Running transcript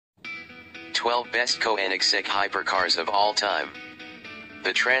12 best Koenigsegg hypercars of all time. The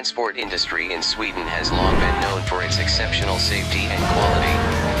transport industry in Sweden has long been known for its exceptional safety and quality,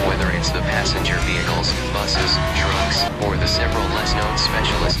 whether it's the passenger vehicles, buses, trucks, or the several less-known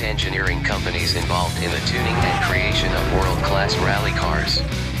specialist engineering companies involved in the tuning and creation of world-class rally cars.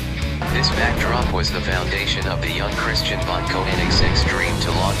 This backdrop was the foundation of the young Christian von Koenigsegg's dream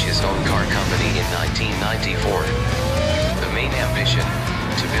to launch his own car company in 1994. The main ambition?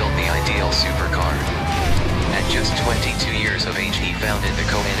 To build the ideal supercar. At just 22 years of age he founded the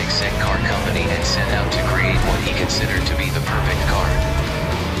Koenigsegg car company and set out to create what he considered to be the perfect car.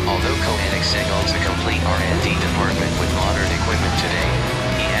 Although Koenigsegg owns a complete R&D department with modern equipment today,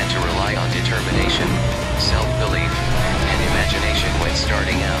 he had to rely on determination, self-belief, and imagination when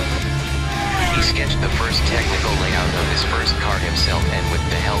starting out. He sketched the first technical layout of his first car himself and with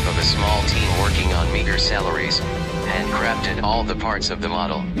the help of a small team working on meager salaries, handcrafted all the parts of the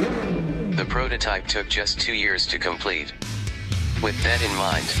model. The prototype took just 2 years to complete. With that in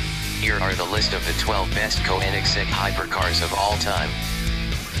mind, here are the list of the 12 best Koenigsegg hypercars of all time.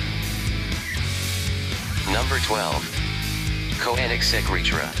 Number 12. Koenigsegg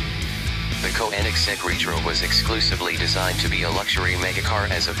Jesko. The Koenigsegg Jesko was exclusively designed to be a luxury megacar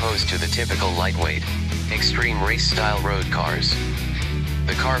as opposed to the typical lightweight, extreme race-style road cars.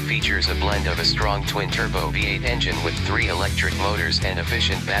 The car features a blend of a strong twin-turbo V8 engine with 3 electric motors and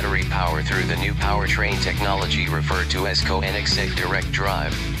efficient battery power through the new powertrain technology referred to as Koenigsegg Direct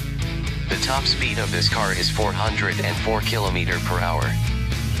Drive. The top speed of this car is 404 km/h.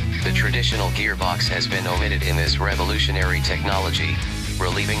 The traditional gearbox has been omitted in this revolutionary technology,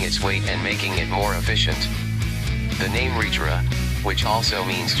 relieving its weight and making it more efficient. The name Jesko, which also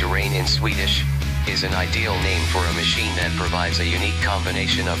means to reign in Swedish, is an ideal name for a machine that provides a unique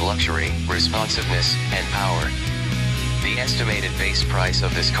combination of luxury, responsiveness, and power. The estimated base price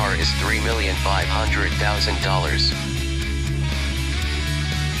of this car is $3,500,000.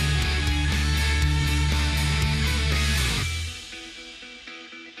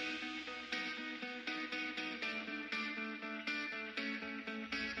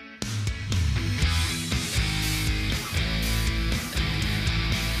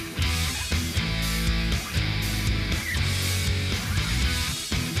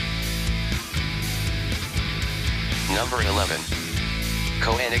 Number 11.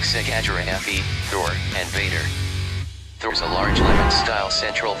 Koenigsegg Jesko FE, Thor, and Vader. Thor's a large lemon-style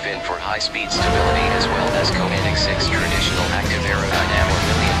central fin for high-speed stability as well as Koenigsegg's traditional active aerodynamic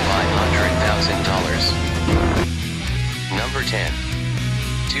 $1,500,000. Number 10.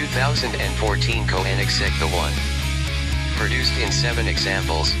 2014 Koenigsegg The One. Produced in 7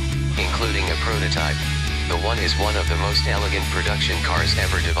 examples, including a prototype, The One is one of the most elegant production cars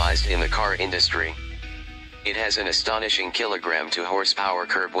ever devised in the car industry. It has an astonishing kilogram-to-horsepower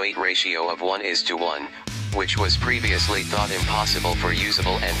curb-weight ratio of 1:1, which was previously thought impossible for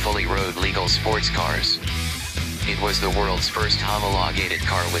usable and fully road-legal sports cars. It was the world's first homologated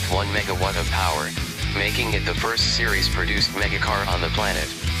car with 1 megawatt of power, making it the first series-produced megacar on the planet.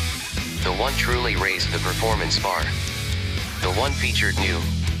 The One truly raised the performance bar. The One featured new,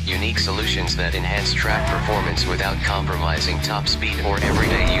 unique solutions that enhance track performance without compromising top speed or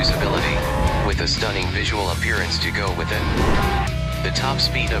everyday usability, with a stunning visual appearance to go with it. The top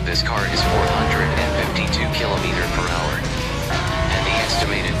speed of this car is 452 km/h, and the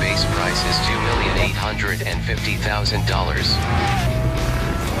estimated base price is $2,850,000.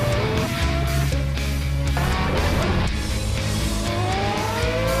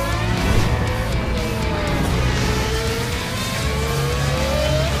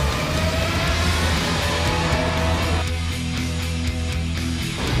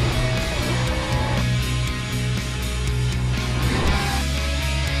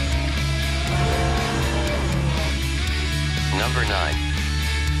 Number 9.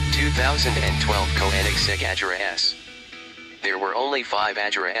 2012 Koenigsegg Jesko S. There were only 5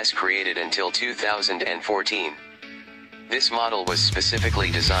 Jesko S created until 2014. This model was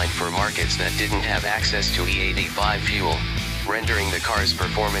specifically designed for markets that didn't have access to E85 fuel, rendering the car's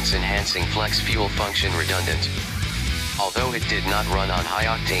performance-enhancing flex fuel function redundant. Although it did not run on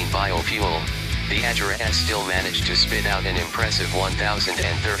high-octane biofuel, the Jesko S still managed to spit out an impressive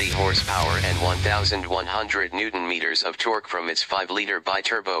 1,030 horsepower and 1,100 Nm of torque from its 5-liter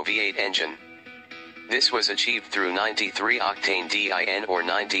biturbo V8 engine. This was achieved through 93-octane DIN or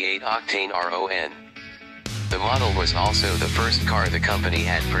 98-octane RON. The model was also the first car the company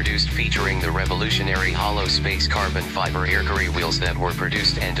had produced featuring the revolutionary hollow space carbon fiber air-carry wheels that were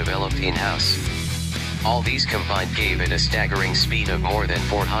produced and developed in-house. All these combined gave it a staggering speed of more than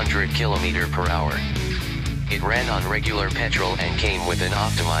 400 km/h. It ran on regular petrol and came with an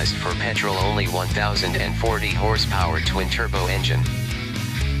optimized for petrol only 1040 horsepower twin-turbo engine.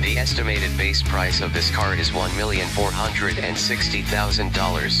 The estimated base price of this car is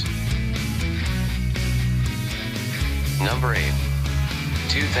 $1,460,000. Number 8.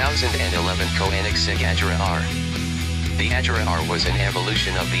 2011 Koenigsegg Agera R. The Agera R was an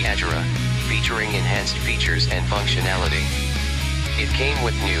evolution of the Agera, featuring enhanced features and functionality. It came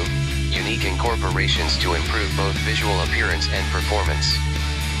with new, unique incorporations to improve both visual appearance and performance.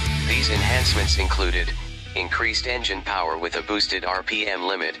 These enhancements included increased engine power with a boosted RPM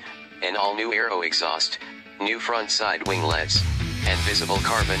limit, an all-new aero exhaust, new front side winglets, and visible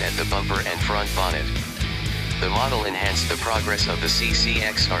carbon at the bumper and front bonnet. The model enhanced the progress of the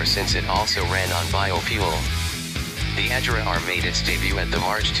CCXR since it also ran on biofuel. The Agera R made its debut at the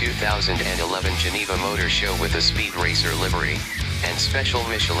March 2011 Geneva Motor Show with a Speed Racer livery and special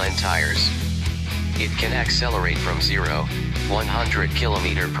Michelin tires. It can accelerate from 0-100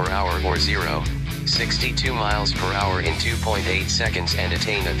 km/h or 0-62 miles per hour in 2.8 seconds and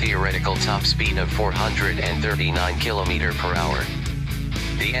attain a theoretical top speed of 439 km/h.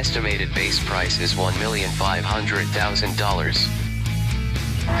 The estimated base price is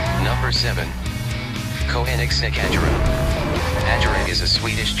 $1,500,000. Number 7. Koenigsegg Agera. Agera is a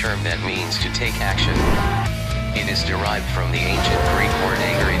Swedish term that means to take action. It is derived from the ancient Greek word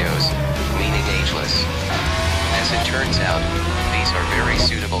ageritos, meaning ageless. As it turns out, these are very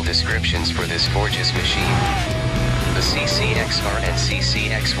suitable descriptions for this gorgeous machine. The CCXR and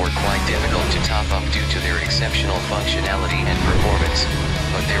CCX were quite difficult to top up due to their exceptional functionality and performance,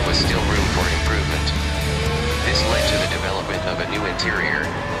 but there was still room for improvement. This led to the development of a new interior,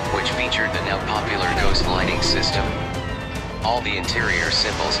 which featured the now popular ghost lighting system. All the interior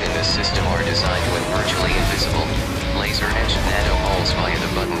symbols in this system are designed with virtually invisible, laser-etched nano holes via the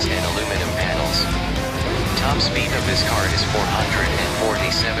buttons and aluminum panels. Top speed of this car is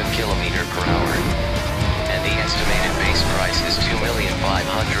 447 km/h, and the estimated base price is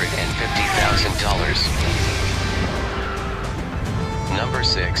 $2,550,000. Number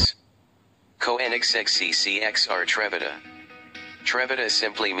 6. Koenigsegg CCXR Trevita. Trevita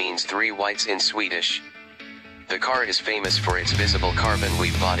simply means three whites in Swedish. The car is famous for its visible carbon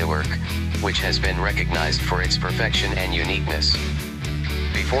weave bodywork, which has been recognized for its perfection and uniqueness.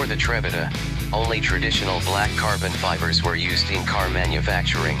 Before the Trevita, only traditional black carbon fibers were used in car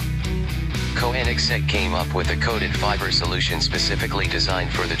manufacturing. Koenigsegg came up with a coated fiber solution specifically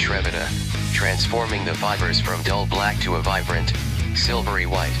designed for the Trevita, transforming the fibers from dull black to a vibrant, silvery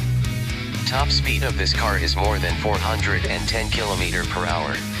white. Top speed of this car is more than 410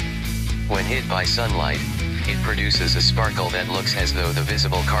 km/h. When hit by sunlight, it produces a sparkle that looks as though the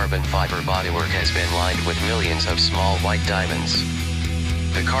visible carbon fiber bodywork has been lined with millions of small white diamonds.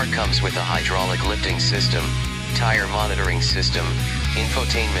 The car comes with a hydraulic lifting system, tire monitoring system,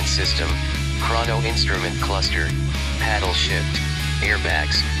 infotainment system, chrono instrument cluster, paddle shift,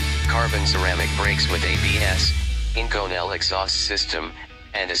 airbags, carbon ceramic brakes with ABS, Inconel exhaust system,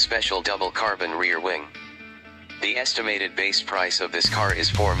 and a special double carbon rear wing. The estimated base price of this car is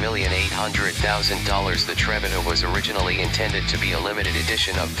 $4,800,000. The Trevita was originally intended to be a limited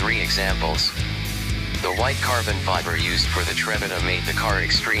edition of 3 examples. The white carbon fiber used for the Trevita made the car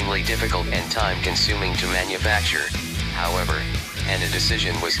extremely difficult and time-consuming to manufacture, however, and a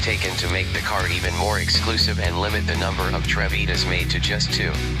decision was taken to make the car even more exclusive and limit the number of Trevitas made to just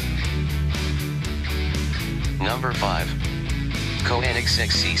 2. Number 5.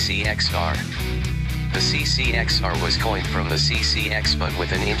 Koenigsegg CCXR. The CCXR was coined from the CCX but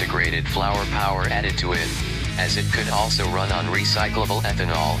with an integrated flower power added to it, as it could also run on recyclable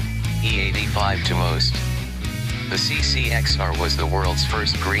ethanol, E85 to most. The CCXR was the world's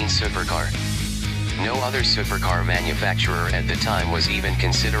first green supercar. No other supercar manufacturer at the time was even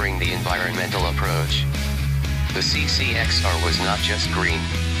considering the environmental approach. The CCXR was not just green,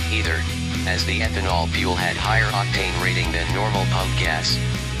 either, as the ethanol fuel had higher octane rating than normal pump gas,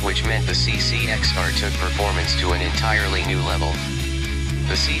 which meant the CCXR took performance to an entirely new level.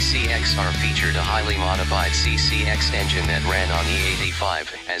 The CCXR featured a highly modified CCX engine that ran on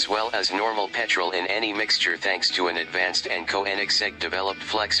E85, as well as normal petrol in any mixture thanks to an advanced and Koenigsegg developed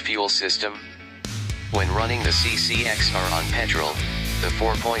flex fuel system. When running the CCXR on petrol, the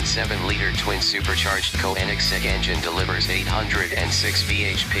 4.7-liter twin-supercharged Koenigsegg engine delivers 806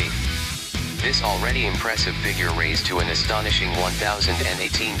 bhp. This already impressive figure raised to an astonishing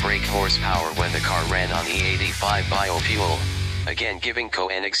 1,018 brake horsepower when the car ran on E85 biofuel, again giving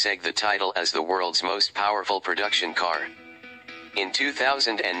Koenigsegg the title as the world's most powerful production car. In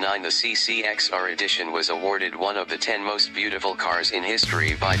 2009, the CCXR edition was awarded one of the 10 most beautiful cars in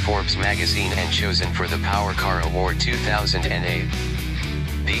history by Forbes magazine and chosen for the Power Car Award 2008.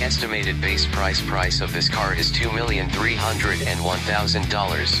 The estimated base price of this car is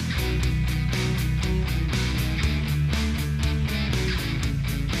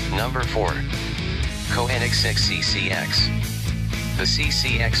 $2,301,000. Number 4. Koenigsegg CCX. The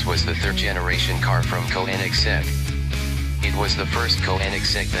CCX was the third-generation car from Koenigsegg. It was the first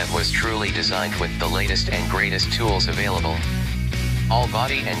Koenigsegg that was truly designed with the latest and greatest tools available. All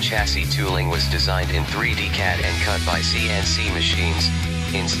body and chassis tooling was designed in 3D CAD and cut by CNC machines,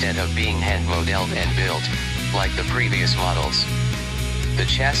 instead of being hand-modeled and built, like the previous models. The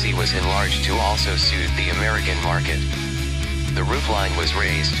chassis was enlarged to also suit the American market. The roofline was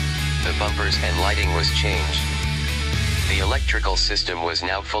raised, the bumpers and lighting was changed. The electrical system was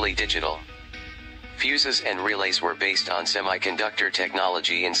now fully digital. Fuses and relays were based on semiconductor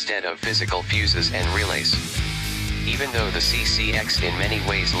technology instead of physical fuses and relays. Even though the CCX in many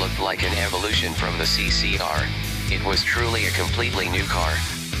ways looked like an evolution from the CCR, it was truly a completely new car.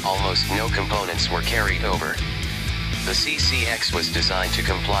 Almost no components were carried over. The CCX was designed to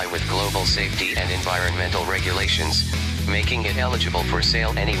comply with global safety and environmental regulations, making it eligible for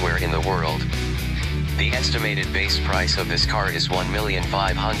sale anywhere in the world. The estimated base price of this car is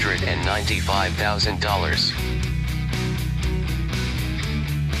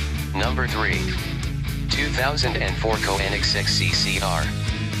 $1,595,000. Number 3. 2004 Koenigsegg CCR.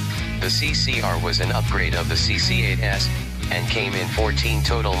 The CCR was an upgrade of the CC8S, and came in 14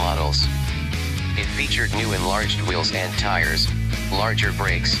 total models. It featured new enlarged wheels and tires, larger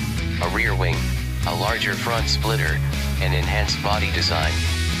brakes, a rear wing, a larger front splitter, an enhanced body design,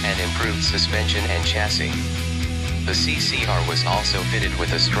 and improved suspension and chassis. The CCR was also fitted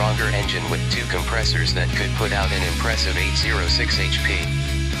with a stronger engine with 2 compressors that could put out an impressive 806 HP.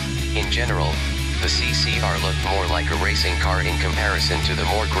 In general, the CCR looked more like a racing car in comparison to the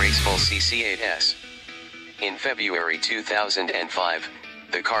more graceful CC8S. In February 2005,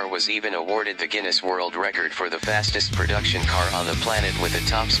 the car was even awarded the Guinness World Record for the fastest production car on the planet with a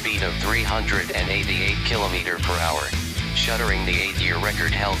top speed of 388 km/h, shattering the 8-year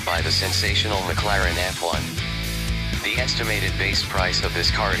record held by the sensational McLaren F1. The estimated base price of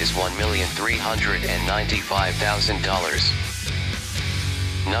this car is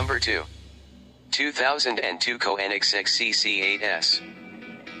 $1,395,000. Number 2. 2002 Koenigsegg CC8S.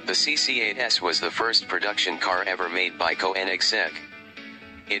 The CC8S was the first production car ever made by Koenigsegg.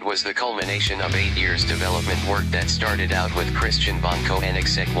 It was the culmination of 8 years development work that started out with Christian von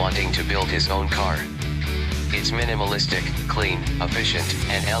Koenigsegg wanting to build his own car. Its minimalistic, clean, efficient,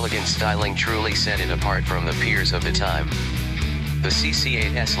 and elegant styling truly set it apart from the peers of the time. The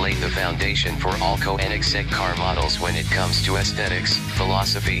CC8S laid the foundation for all Koenigsegg car models when it comes to aesthetics,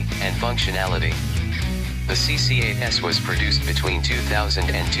 philosophy, and functionality. The CC8S was produced between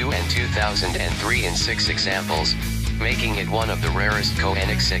 2002 and 2003 in 6 examples, making it one of the rarest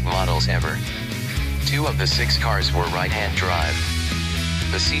Koenigsegg models ever. 2 of the 6 cars were right-hand drive.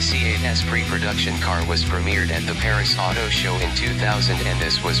 The CC8S pre-production car was premiered at the Paris Auto Show in 2000, and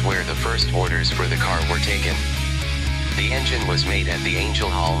this was where the first orders for the car were taken. The engine was made at the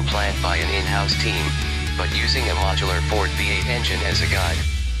Angelholm plant by an in-house team, but using a modular Ford V8 engine as a guide.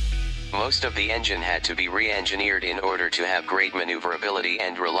 Most of the engine had to be re-engineered in order to have great maneuverability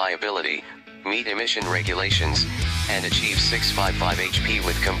and reliability, meet emission regulations, and achieve 655 HP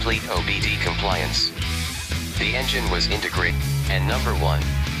with complete OBD compliance. The engine was integrated. And number 1.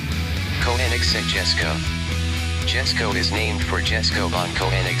 Koenigsegg Jesko. Jesko is named for Jesko von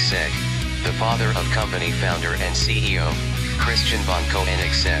Koenigsegg, the father of company founder and CEO, Christian von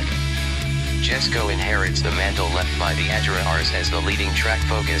Koenigsegg. Jesko inherits the mantle left by the Agera Rs as the leading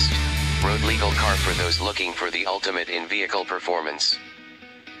track-focused, road-legal car for those looking for the ultimate in vehicle performance.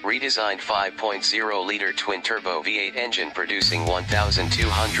 Redesigned 5.0-liter twin-turbo V8 engine producing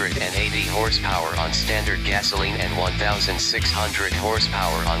 1,280 horsepower on standard gasoline and 1,600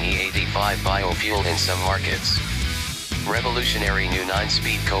 horsepower on E85 biofuel in some markets. Revolutionary new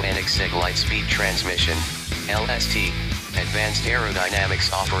 9-speed Koenigsegg Lightspeed transmission, LST, advanced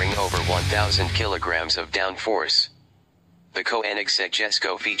aerodynamics offering over 1,000 kilograms of downforce. The Koenigsegg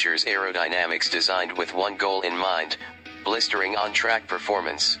Jesko features aerodynamics designed with one goal in mind: blistering on-track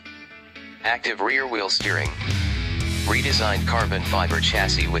performance. Active rear-wheel steering. Redesigned carbon fiber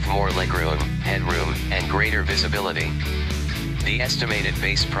chassis with more legroom, headroom, and greater visibility. The estimated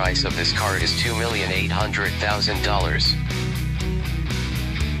base price of this car is $2,800,000.